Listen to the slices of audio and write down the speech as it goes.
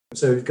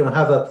So we're going to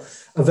have a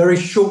very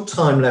short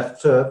time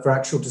left for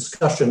actual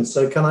discussion.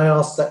 So can I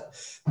ask that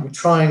we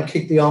try and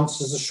keep the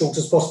answers as short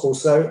as possible?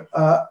 So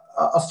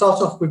I'll start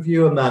off with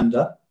you,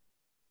 Amanda,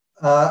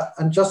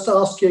 and just to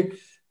ask you,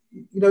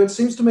 it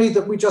seems to me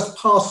that we just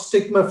pass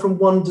stigma from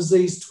one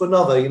disease to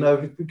another.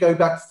 If we go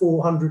back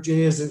 400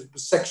 years, it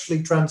was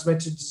sexually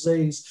transmitted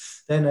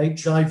disease, then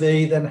HIV,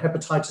 then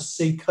hepatitis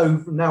C,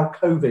 COVID, now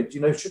COVID.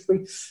 Should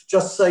we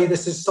just say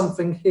this is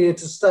something here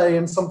to stay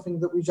and something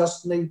that we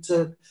just need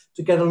to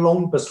get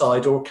along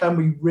beside, or can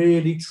we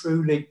really,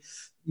 truly,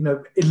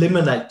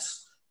 eliminate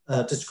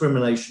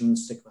discrimination and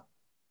stigma?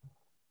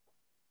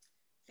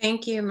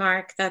 Thank you,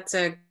 Mark. That's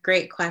a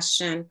great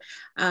question.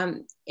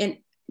 In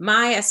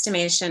my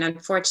estimation,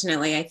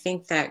 unfortunately, I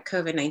think that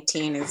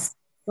COVID-19 is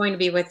going to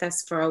be with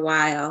us for a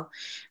while.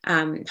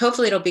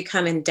 Hopefully it'll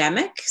become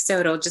endemic, so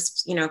it'll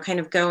just, kind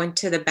of go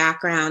into the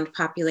background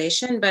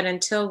population. But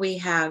until we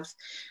have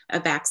a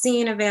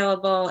vaccine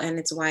available and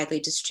it's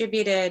widely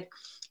distributed,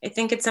 I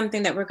think it's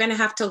something that we're going to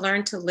have to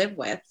learn to live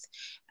with.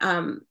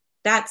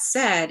 That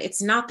said,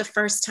 it's not the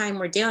first time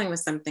we're dealing with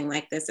something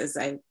like this. As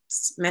I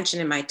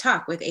mentioned in my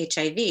talk with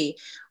HIV,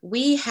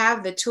 we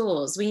have the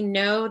tools. We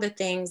know the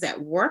things that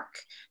work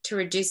to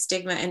reduce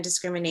stigma and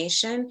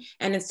discrimination.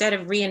 And instead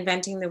of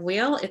reinventing the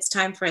wheel, it's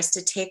time for us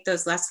to take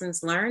those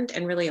lessons learned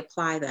and really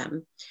apply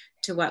them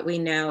to what we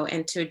know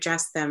and to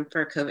address them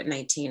for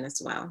COVID-19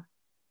 as well.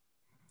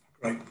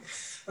 Great.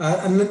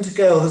 And Linda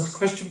Gale, there's a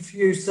question for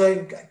you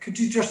saying, could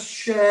you just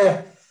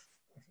share,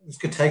 this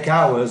could take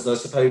hours, I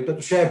suppose,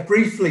 but share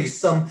briefly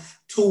some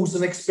tools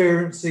and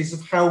experiences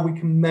of how we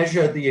can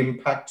measure the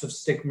impact of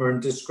stigma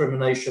and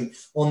discrimination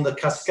on the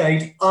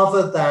cascade,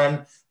 other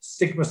than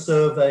stigma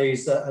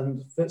surveys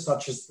and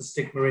such as the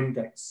Stigma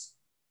Index?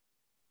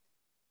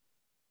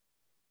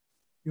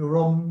 You're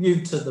on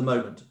mute at the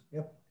moment.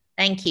 Yep.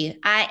 Thank you.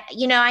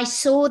 I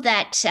saw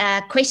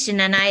that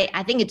question, and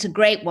I think it's a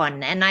great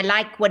one. And I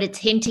like what it's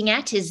hinting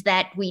at, is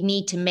that we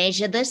need to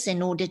measure this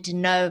in order to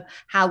know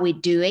how we're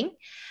doing.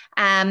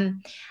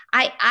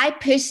 I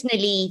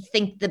personally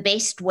think the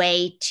best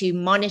way to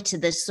monitor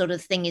this sort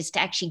of thing is to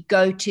actually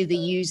go to the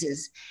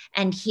users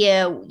and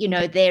hear,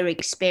 their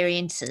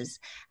experiences.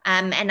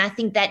 And I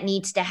think that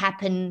needs to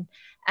happen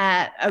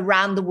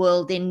around the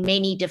world in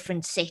many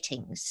different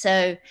settings.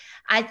 So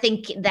I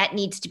think that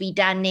needs to be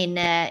done in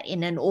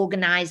an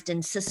organized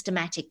and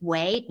systematic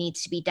way. It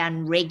needs to be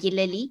done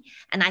regularly.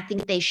 And I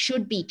think there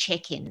should be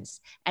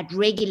check-ins at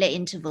regular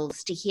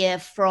intervals to hear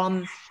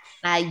from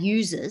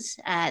users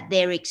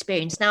their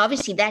experience. Now,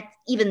 obviously, that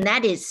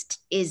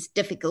is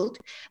difficult,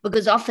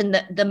 because often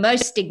the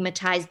most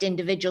stigmatized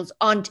individuals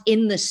aren't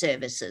in the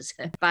services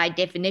by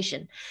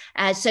definition.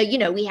 So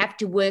we have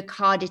to work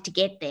harder to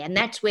get there, and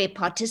that's where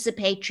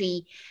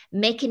participatory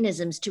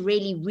mechanisms to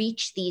really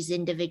reach these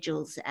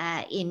individuals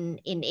in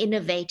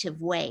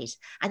innovative ways.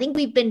 I think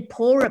we've been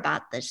poor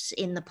about this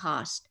in the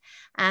past.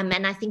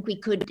 And I think we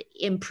could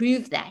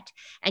improve that.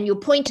 And your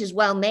point is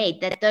well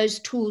made, that those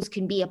tools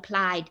can be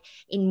applied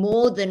in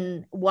more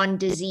than one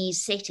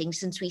disease setting,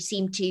 since we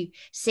seem to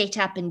set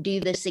up and do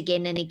this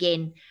again and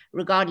again,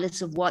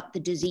 regardless of what the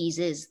disease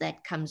is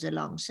that comes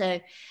along. So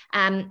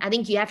I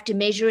think you have to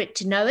measure it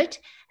to know it.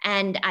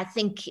 And I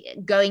think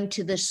going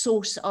to the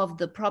source of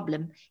the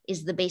problem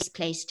is the best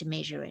place to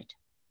measure it.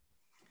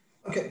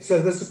 Okay,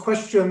 so there's a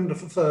question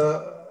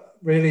for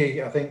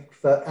really, I think,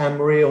 for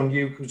Anne-Marie on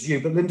U equals U.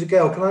 But Linda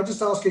Gale, can I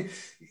just ask you,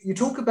 you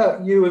talk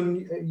about U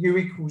and U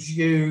equals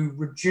U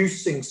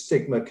reducing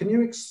stigma. Can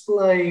you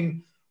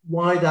explain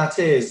why that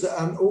is?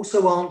 And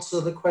also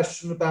answer the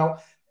question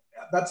about,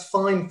 that's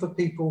fine for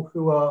people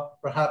who are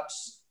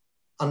perhaps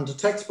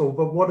undetectable,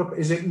 but what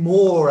is it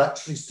more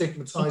actually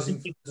stigmatizing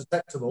for the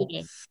detectable?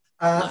 Yeah.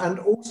 And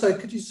also,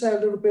 could you say a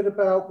little bit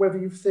about whether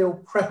you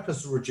feel PrEP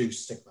has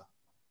reduced stigma?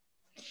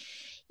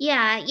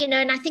 Yeah,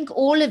 and I think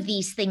all of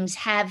these things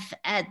have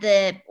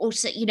they're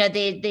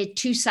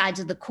two sides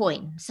of the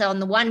coin. So on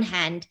the one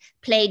hand,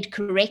 played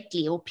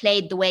correctly or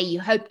played the way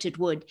you hoped it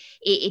would,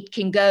 it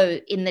can go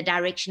in the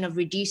direction of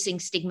reducing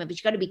stigma, but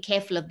you've got to be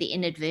careful of the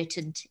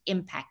inadvertent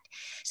impact.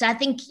 So I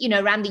think,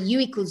 around the U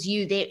equals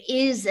U, there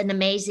is an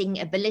amazing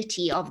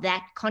ability of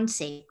that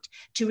concept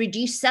to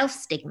reduce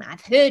self-stigma.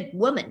 I've heard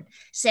women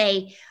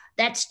say,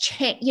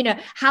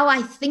 how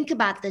I think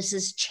about this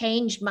has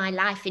changed my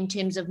life in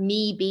terms of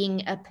me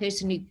being a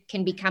person who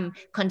can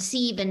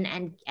conceive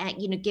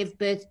and give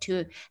birth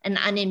to an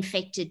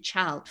uninfected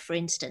child, for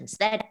instance,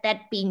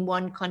 that being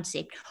one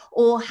concept,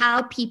 or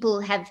how people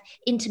have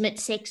intimate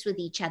sex with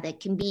each other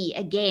can be,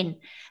 again,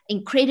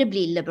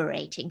 incredibly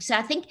liberating. So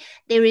I think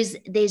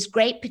there's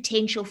great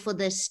potential for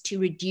this to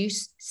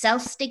reduce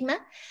self-stigma.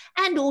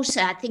 And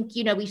also, I think,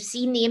 we've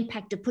seen the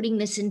impact of putting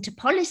this into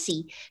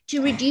policy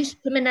to reduce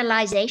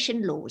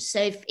criminalization laws.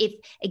 So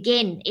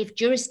if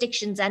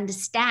jurisdictions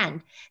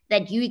understand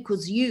that U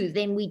equals U,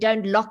 then we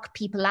don't lock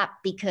people up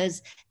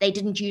because they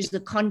didn't use the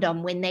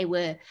condom when they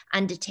were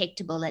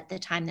undetectable at the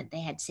time that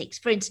they had sex,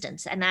 for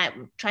instance. And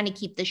I'm trying to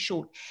keep this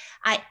short.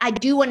 I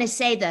do want to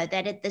say, though,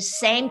 that at the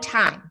same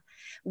time,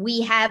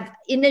 we have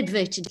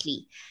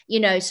inadvertently,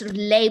 sort of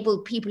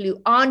labeled people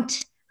who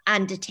aren't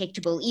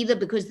undetectable, either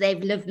because they've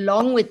lived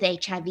long with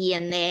HIV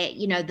and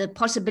the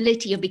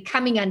possibility of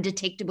becoming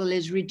undetectable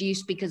is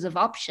reduced because of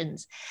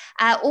options,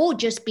 or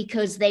just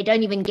because they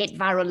don't even get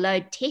viral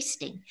load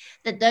testing,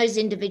 that those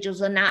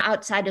individuals are now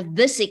outside of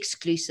this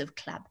exclusive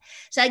club.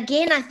 So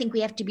again, I think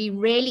we have to be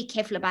really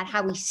careful about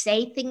how we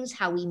say things,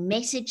 how we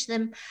message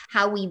them,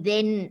 how we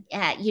then,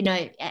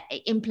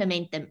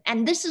 implement them.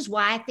 And this is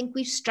why I think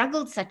we've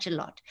struggled such a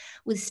lot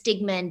with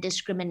stigma and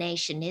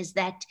discrimination, is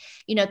that,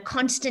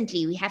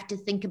 constantly we have to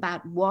think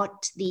about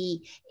what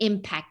the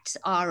impacts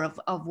are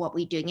of what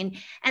we're doing.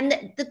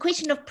 And the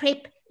question of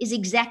PrEP is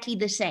exactly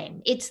the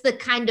same. It's the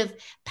kind of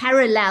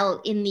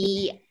parallel in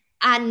the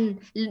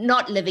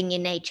not living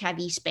in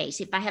HIV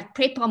space. If I have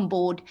PrEP on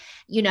board,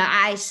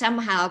 I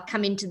somehow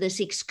come into this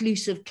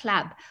exclusive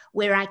club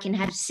where I can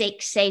have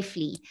sex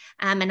safely,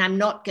 and I'm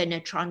not going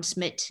to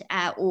transmit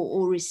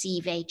or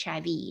receive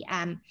HIV.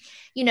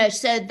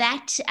 So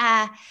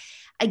that,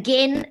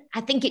 again,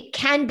 I think it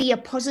can be a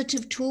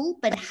positive tool,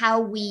 but how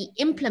we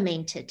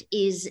implement it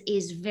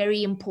is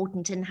very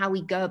important, and how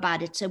we go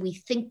about it. So we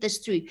think this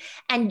through,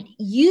 and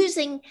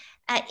using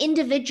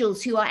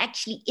individuals who are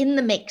actually in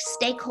the mix,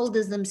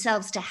 stakeholders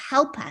themselves, to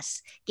help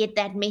us get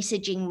that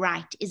messaging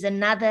right is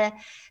another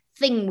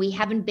thing we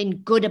haven't been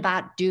good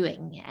about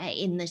doing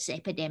in this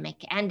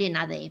epidemic and in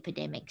other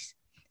epidemics.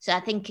 So I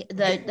think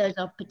those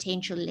are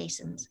potential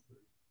lessons.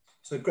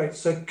 So great.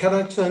 So can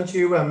I turn to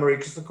you, Anne-Marie?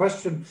 Because the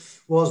question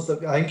was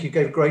that I think you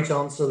gave a great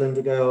answer,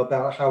 Linda Gale,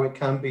 about how it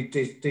can be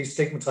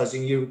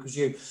destigmatizing you because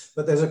you,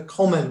 but there's a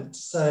comment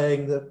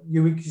saying that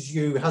you because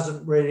you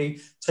hasn't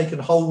really taken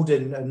hold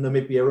in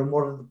Namibia, and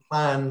what are the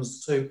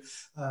plans to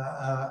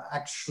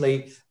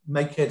actually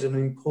make it an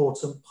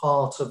important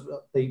part of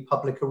the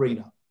public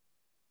arena?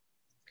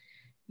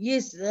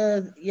 Yes,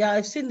 yeah,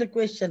 I've seen the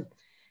question.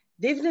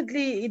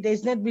 Definitely, it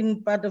has not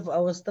been part of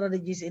our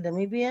strategies in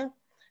Namibia.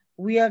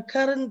 We are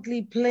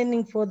currently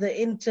planning for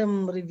the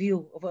interim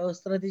review of our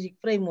strategic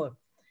framework.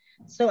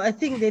 So I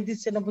think that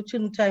it's an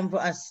opportune time for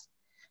us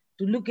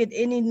to look at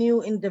any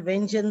new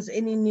interventions,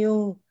 any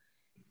new,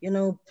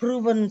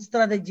 proven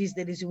strategies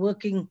that is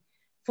working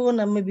for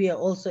Namibia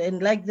also.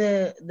 And like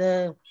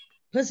the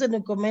person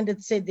who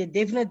commented said, that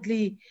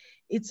definitely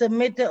it's a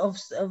matter of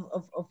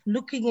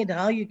looking at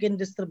how you can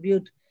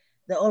distribute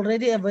the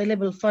already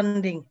available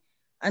funding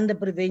under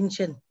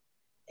prevention,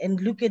 and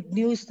look at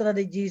new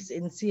strategies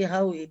and see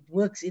how it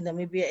works in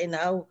Namibia and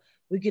how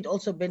we could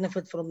also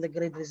benefit from the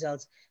great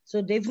results.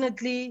 So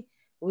definitely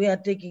we are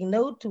taking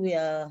note. We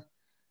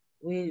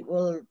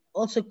will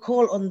also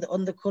call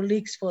on the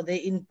colleagues for their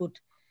input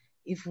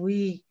if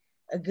we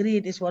agree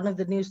it is one of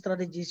the new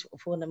strategies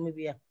for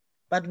Namibia.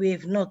 But we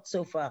have not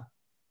so far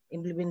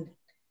implemented.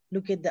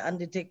 Look at the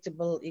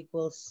undetectable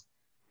equals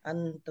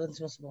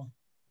untransmissible.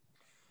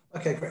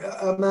 Okay, great.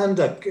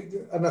 Amanda,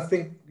 and I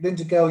think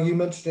Linda Gale, you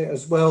mentioned it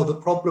as well, the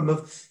problem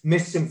of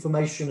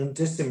misinformation and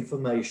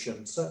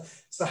disinformation.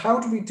 So how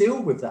do we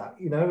deal with that?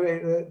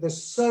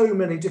 There's so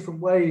many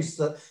different ways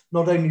that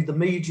not only the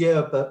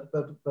media, but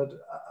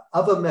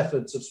other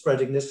methods of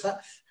spreading this.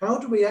 How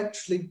do we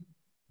actually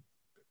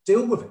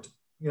deal with it?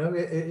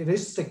 It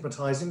is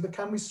stigmatizing, but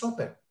can we stop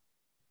it?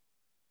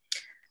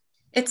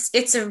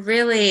 It's a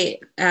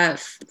really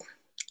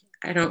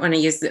I don't want to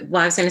use I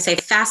was going to say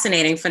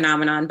fascinating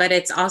phenomenon, but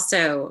it's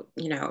also,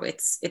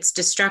 it's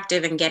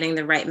destructive in getting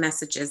the right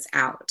messages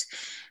out.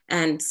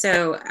 And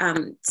so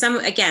some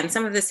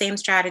of the same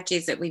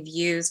strategies that we've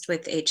used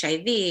with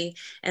HIV,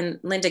 and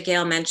Linda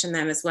Gale mentioned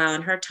them as well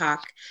in her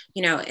talk,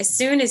 as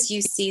soon as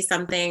you see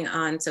something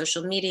on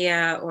social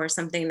media or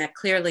something that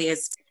clearly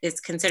is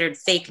considered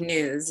fake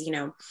news,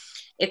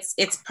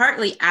 it's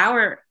partly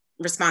our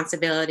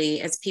responsibility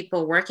as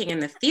people working in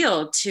the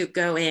field to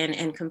go in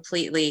and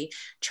completely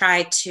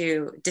try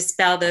to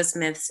dispel those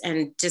myths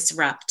and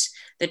disrupt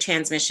the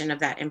transmission of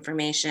that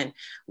information.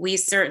 We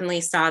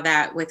certainly saw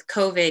that with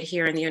COVID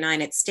here in the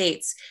United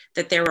States,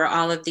 that there were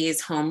all of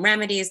these home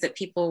remedies that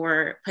people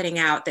were putting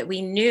out that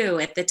we knew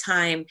at the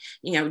time,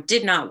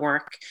 did not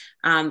work.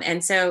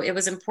 And so it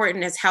was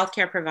important as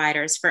healthcare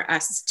providers for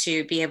us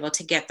to be able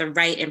to get the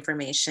right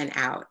information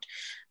out.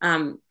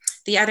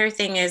 The other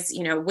thing is,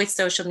 with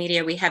social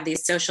media, we have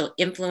these social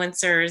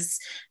influencers,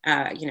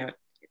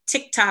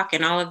 TikTok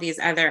and all of these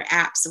other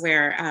apps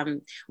where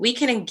we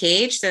can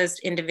engage those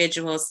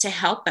individuals to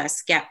help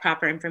us get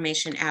proper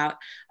information out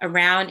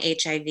around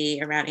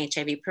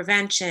HIV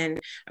prevention,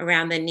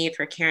 around the need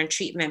for care and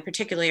treatment,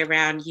 particularly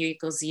around U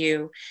equals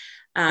U.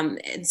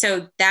 And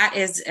so that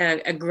is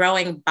a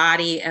growing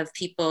body of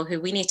people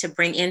who we need to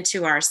bring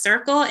into our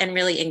circle and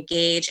really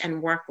engage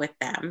and work with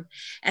them.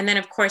 And then,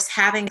 of course,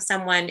 having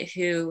someone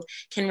who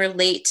can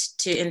relate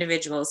to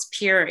individuals,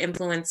 peer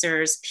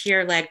influencers,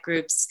 peer-led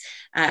groups,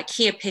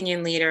 key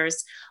opinion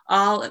leaders,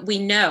 we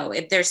know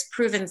there's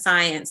proven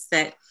science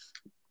that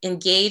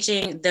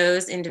engaging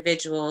those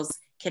individuals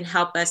can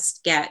help us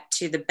get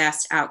to the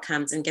best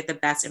outcomes and get the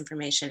best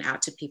information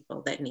out to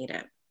people that need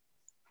it.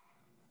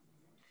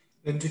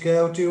 Linda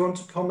Gale, do you want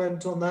to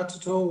comment on that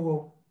at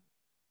all?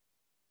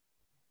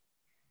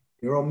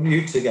 You're on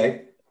mute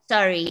again.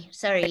 Sorry.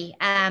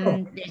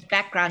 There's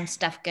background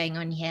stuff going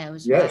on here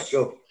as well. Yeah,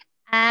 sure.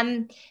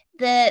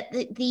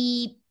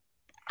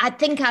 I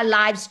think our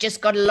lives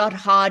just got a lot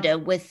harder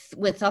with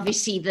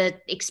obviously the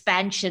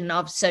expansion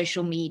of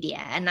social media,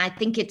 and I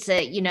think it's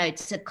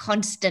a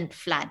constant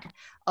flood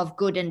of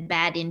good and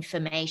bad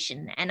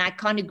information. And I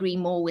can't agree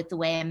more with the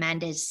way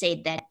Amanda has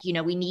said that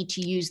we need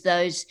to use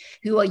those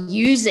who are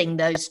using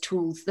those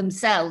tools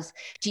themselves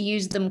to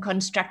use them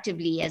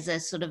constructively as a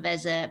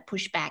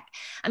pushback.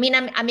 I mean,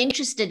 I'm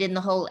interested in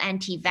the whole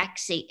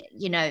anti-vaccine,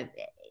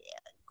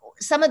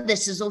 some of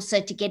this is also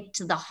to get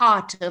to the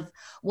heart of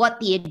what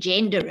the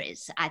agenda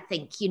is, I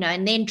think,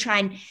 and then try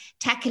and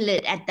tackle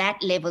it at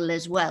that level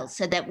as well,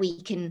 so that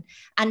we can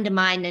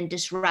undermine and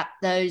disrupt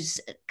those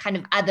kind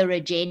of other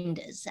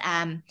agendas,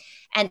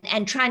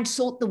 and try and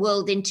sort the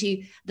world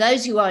into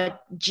those who are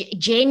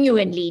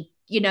genuinely,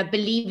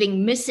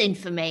 believing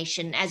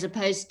misinformation, as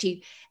opposed to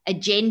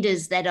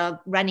agendas that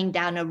are running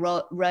down a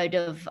road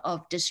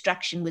of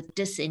destruction with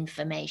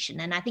disinformation.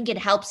 And I think it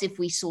helps if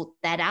we sort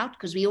that out,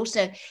 because we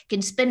also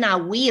can spin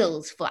our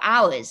wheels for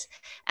hours,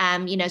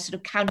 sort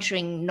of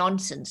countering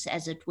nonsense,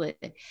 as it were.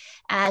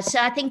 So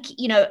I think,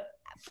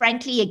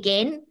 frankly,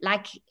 again,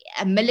 like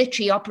a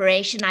military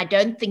operation, I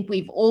don't think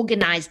we've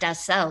organized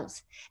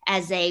ourselves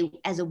as a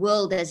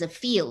world, as a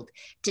field,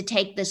 to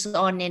take this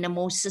on in a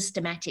more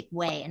systematic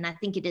way. And I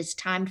think it is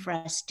time for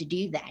us to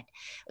do that.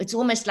 It's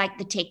almost like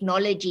the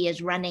technology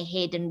has run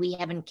ahead and we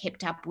haven't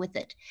kept up with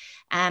it.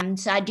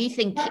 So I do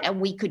think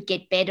we could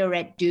get better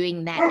at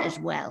doing that as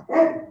well.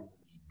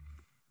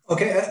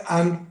 Okay,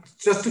 and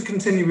just to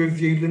continue with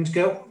you,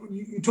 Linda,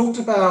 you talked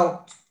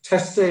about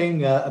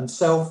testing and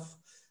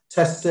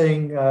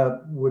self-testing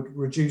would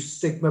reduce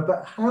stigma,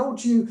 but how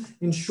do you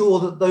ensure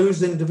that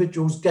those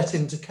individuals get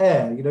into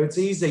care? It's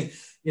easy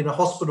in a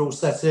hospital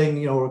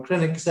setting, or a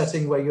clinic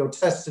setting where you're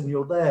tested and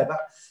you're there, but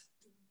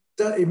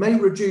it may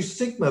reduce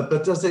stigma,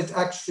 but does it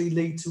actually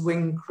lead to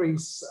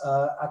increase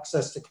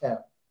access to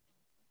care?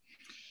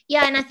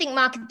 Yeah, and I think,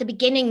 Mark, at the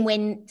beginning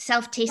when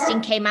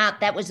self-testing came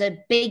out, that was a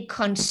big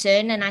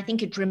concern, and I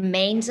think it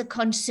remains a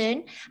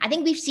concern. I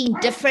think we've seen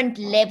different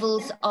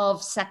levels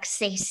of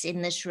success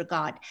in this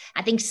regard.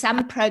 I think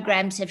some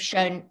programs have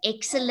shown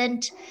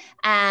excellent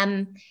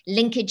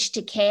linkage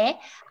to care.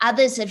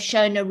 Others have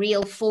shown a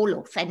real fall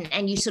off,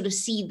 and you sort of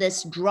see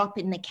this drop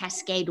in the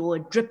cascade, or a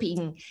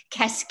dripping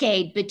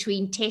cascade,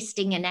 between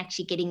testing and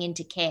actually getting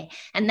into care.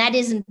 And that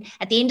isn't,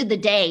 at the end of the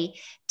day,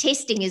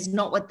 testing is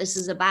not what this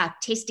is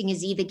about. Testing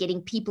is either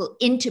getting people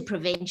into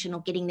prevention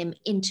or getting them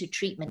into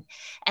treatment.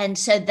 And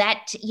so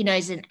that,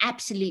 is an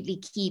absolutely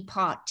key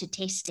part to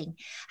testing.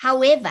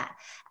 However,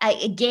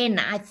 again,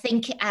 I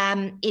think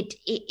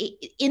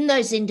in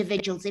those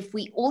individuals, if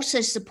we also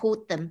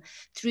support them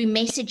through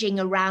messaging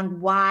around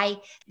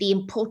why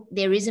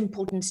there is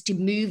importance to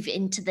move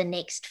into the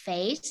next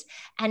phase,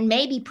 and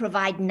maybe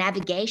provide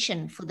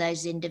navigation for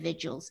those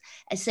individuals.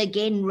 So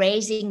again,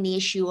 raising the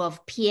issue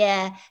of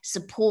peer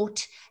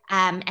support,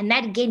 and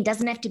that again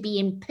doesn't have to be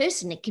in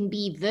person. It can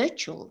be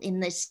virtual in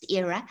this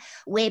era,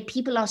 where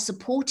people are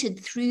supported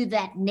through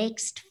that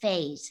next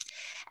phase.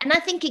 And I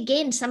think,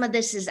 again, some of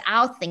this is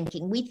our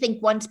thinking. We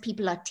think once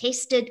people are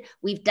tested,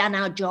 we've done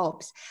our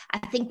jobs. I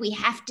think we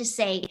have to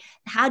say,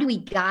 how do we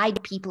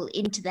guide people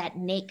into that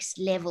next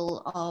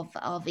level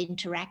of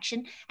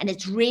interaction? And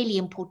it's really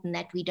important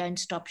that we don't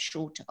stop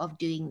short of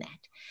doing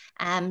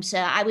that. So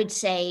I would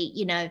say,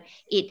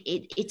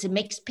 it's a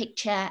mixed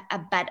picture,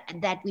 but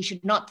that we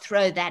should not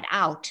throw that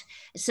out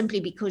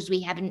simply because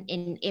we haven't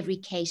in every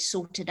case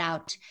sorted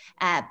out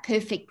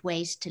perfect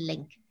ways to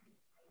link.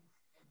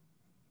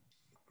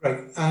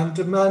 Great. And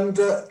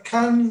Amanda,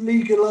 can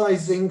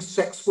legalizing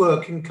sex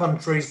work in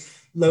countries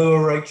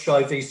lower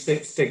HIV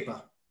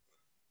stigma?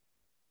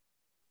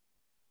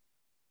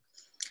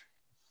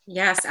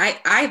 Yes,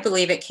 I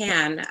believe it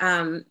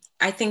can.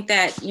 I think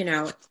that,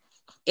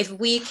 if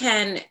we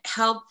can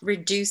help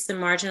reduce the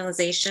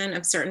marginalization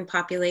of certain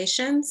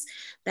populations,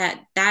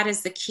 that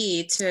is the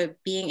key to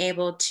being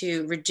able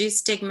to reduce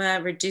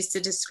stigma, reduce the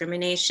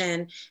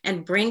discrimination,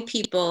 and bring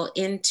people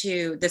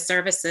into the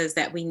services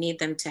that we need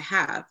them to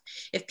have.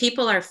 If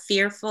people are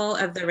fearful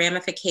of the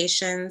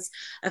ramifications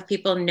of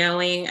people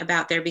knowing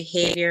about their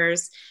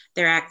behaviors,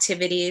 their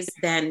activities,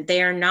 then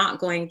they are not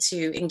going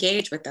to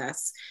engage with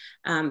us.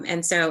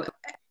 And so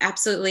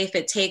absolutely, if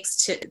it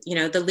takes to,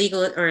 the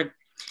legal, or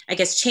I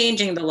guess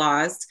changing the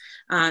laws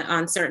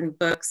on certain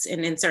books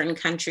and in certain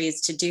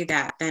countries to do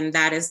that, then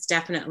that is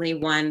definitely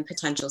one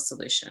potential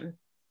solution.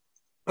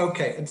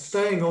 Okay, and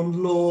staying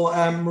on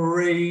law,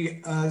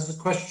 Marie, there's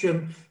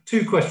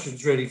two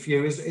questions really for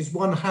you. Is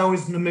one, how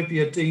is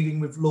Namibia dealing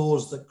with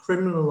laws that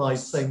criminalise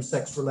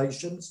same-sex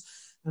relations?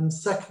 And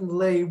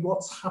secondly,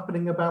 what's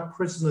happening about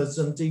prisoners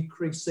and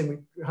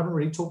decreasing? We haven't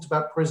really talked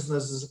about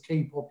prisoners as a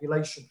key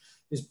population,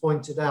 is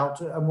pointed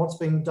out, and what's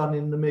being done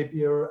in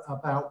Namibia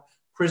about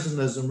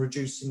prisoners and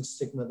reducing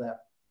stigma there.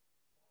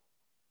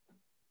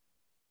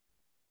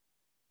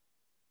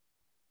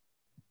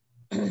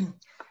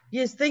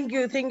 Yes, thank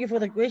you for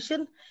the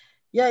question.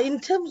 Yeah, in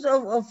terms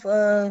of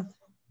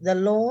the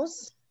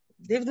laws.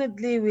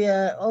 Definitely, we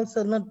are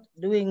also not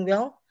doing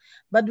well,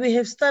 but we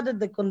have started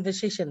the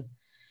conversation.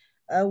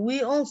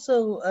 We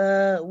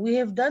also, we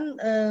have done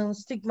a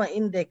stigma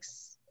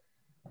index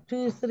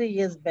 2-3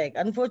 years back.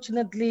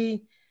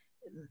 Unfortunately,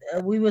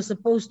 we were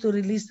supposed to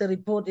release the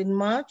report in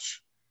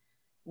March.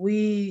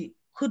 We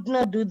could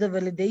not do the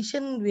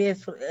validation. We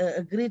have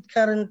agreed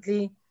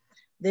currently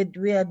that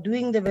we are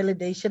doing the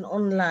validation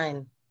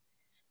online.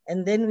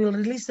 And then we'll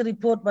release the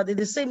report, but at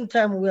the same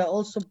time, we are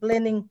also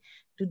planning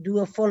to do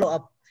a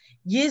follow-up.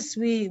 Yes,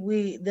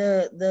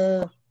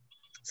 the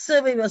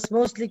survey was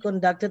mostly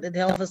conducted at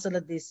health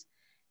facilities,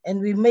 and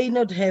we may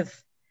not have,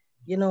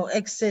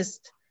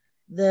 accessed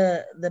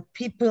the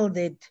people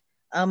that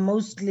are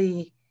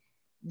mostly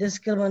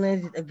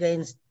discriminated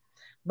against.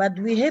 But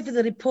we have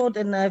the report,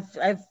 and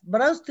I've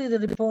browsed through the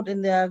report,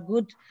 and there are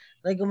good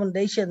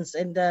recommendations,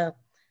 and a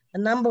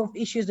number of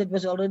issues that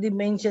was already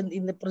mentioned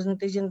in the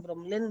presentation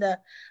from Linda,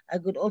 I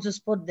could also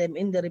spot them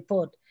in the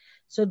report.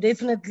 So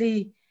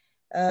definitely,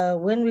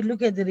 when we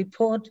look at the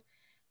report,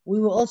 we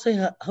were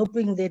also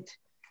hoping that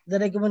the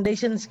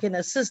recommendations can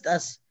assist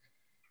us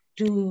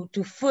to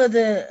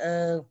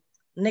further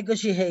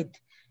negotiate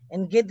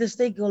and get the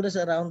stakeholders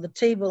around the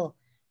table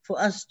for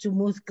us to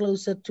move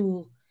closer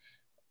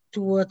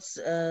towards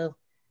the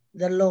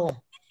law,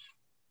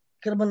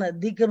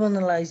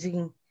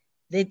 decriminalizing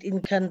that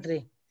in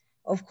country.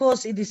 Of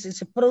course,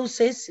 it's a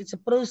process. It's a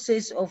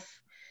process of,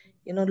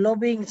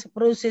 lobbying. It's a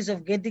process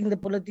of getting the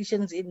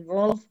politicians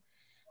involved,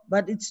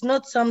 but it's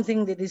not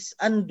something that is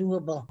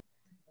undoable.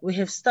 We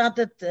have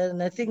started,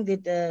 and I think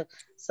that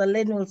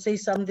Salene will say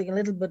something a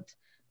little bit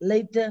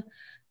later.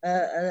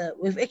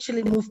 We've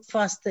actually moved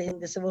faster in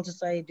the civil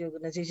society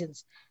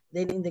organizations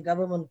than in the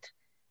government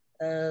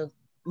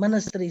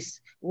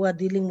ministries who are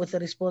dealing with the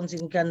response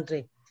in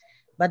country.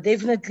 But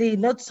definitely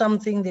not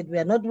something that we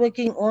are not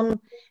working on,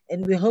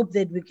 and we hope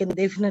that we can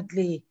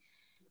definitely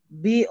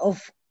be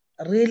of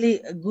really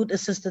good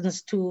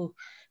assistance to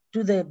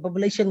the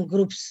population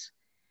groups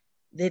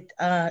that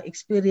are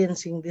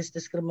experiencing this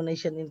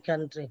discrimination in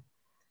country.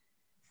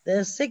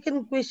 The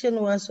second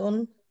question was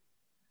on?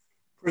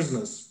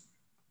 Prisoners.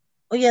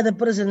 Oh yeah, the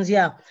prisons,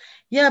 yeah.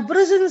 Yeah,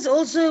 prisons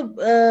also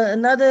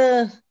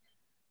another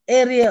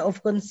area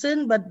of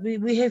concern, but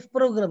we have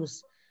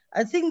programs.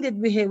 I think that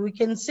we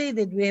can say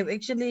that we have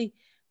actually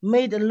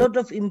made a lot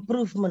of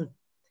improvement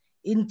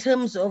in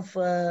terms of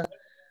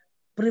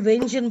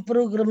prevention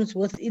programs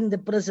within the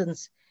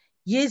prisons.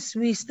 Yes,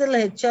 we still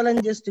had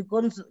challenges to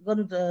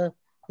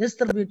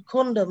distribute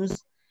condoms,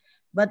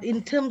 but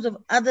in terms of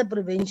other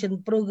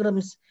prevention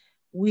programs,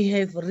 we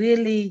have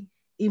really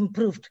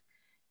improved.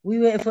 We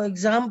were, for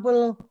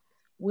example,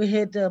 we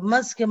had a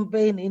mass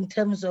campaign in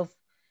terms of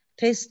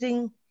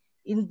testing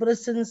in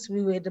prisons.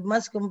 We had a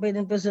mass campaign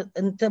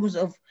in terms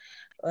of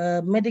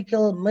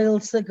medical male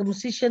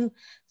circumcision.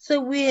 So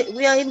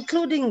we are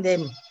including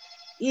them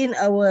in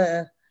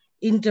our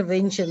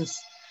interventions.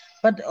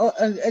 But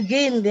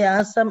again, there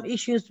are some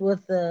issues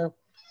with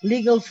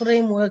legal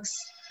frameworks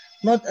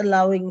not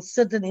allowing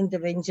certain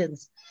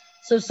interventions.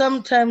 So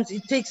sometimes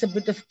it takes a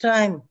bit of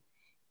time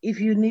if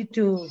you need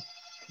to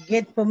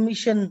get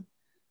permission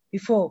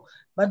before.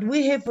 But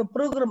we have a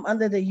program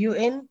under the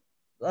UN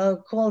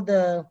called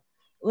the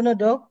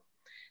UNODOC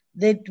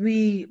that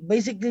we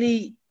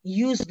basically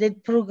use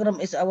that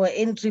program as our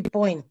entry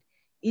point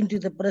into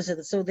the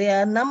prison. So there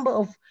are a number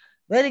of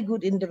very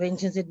good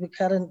interventions that we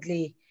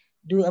currently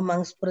do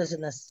amongst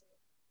prisoners.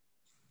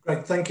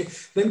 Great, thank you.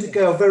 Linda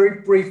Gale,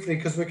 very briefly,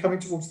 because we're coming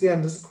towards the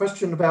end, there's a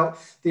question about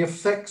the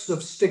effects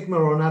of stigma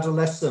on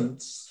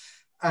adolescents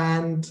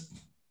and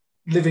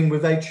living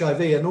with HIV,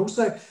 and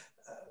also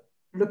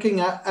looking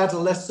at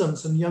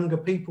adolescents and younger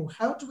people.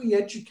 How do we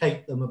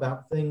educate them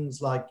about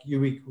things like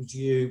U equals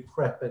U,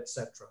 PrEP,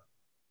 etc.?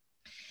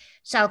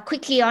 So I'll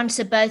quickly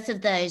answer both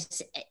of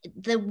those.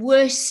 The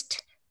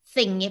worst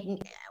thing,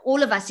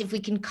 all of us, if we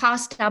can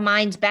cast our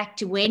minds back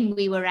to when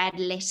we were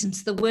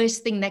adolescents, the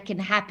worst thing that can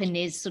happen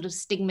is sort of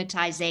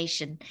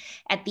stigmatization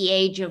at the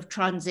age of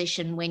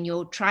transition, when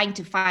you're trying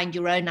to find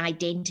your own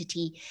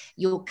identity,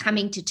 you're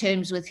coming to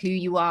terms with who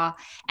you are,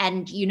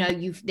 and you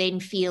then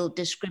feel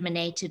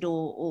discriminated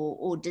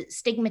or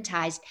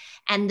stigmatized,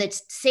 and the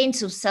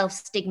sense of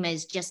self-stigma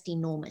is just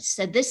enormous.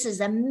 So this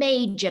is a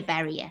major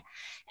barrier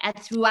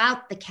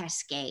throughout the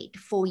cascade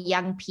for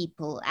young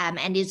people,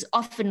 and is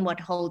often what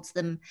holds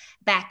them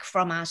back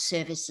from our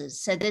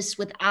services. So this,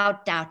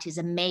 without doubt, is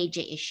a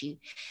major issue.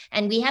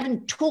 And we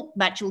haven't talked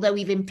much, although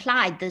we've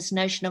implied this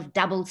notion of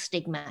double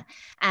stigma.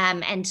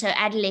 And so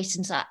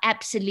adolescents are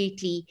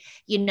absolutely,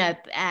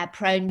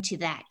 prone to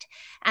that.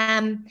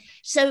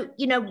 So,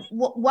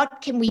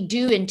 what can we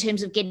do in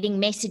terms of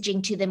getting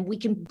messaging to them? We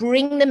can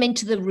bring them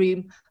into the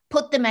room,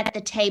 put them at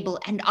the table,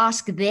 and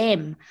ask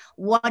them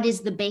what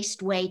is the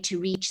best way to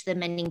reach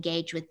them and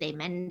engage with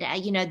them. And,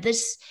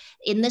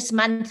 in this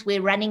month,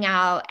 we're running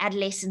our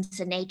adolescents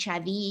and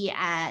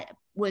HIV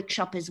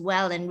workshop as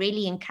well, and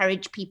really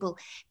encourage people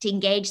to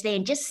engage there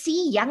and just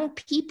see young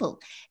people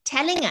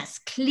telling us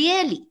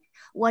clearly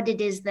what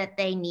it is that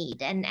they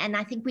need. And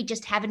I think we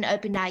just haven't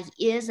opened our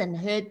ears and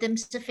heard them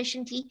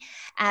sufficiently,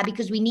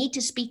 because we need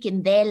to speak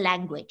in their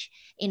language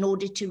in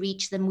order to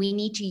reach them. We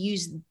need to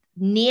use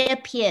near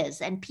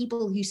peers and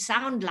people who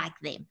sound like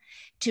them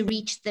to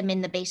reach them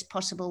in the best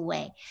possible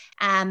way.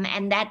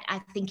 And that, I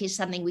think, is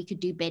something we could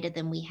do better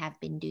than we have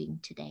been doing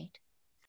to date.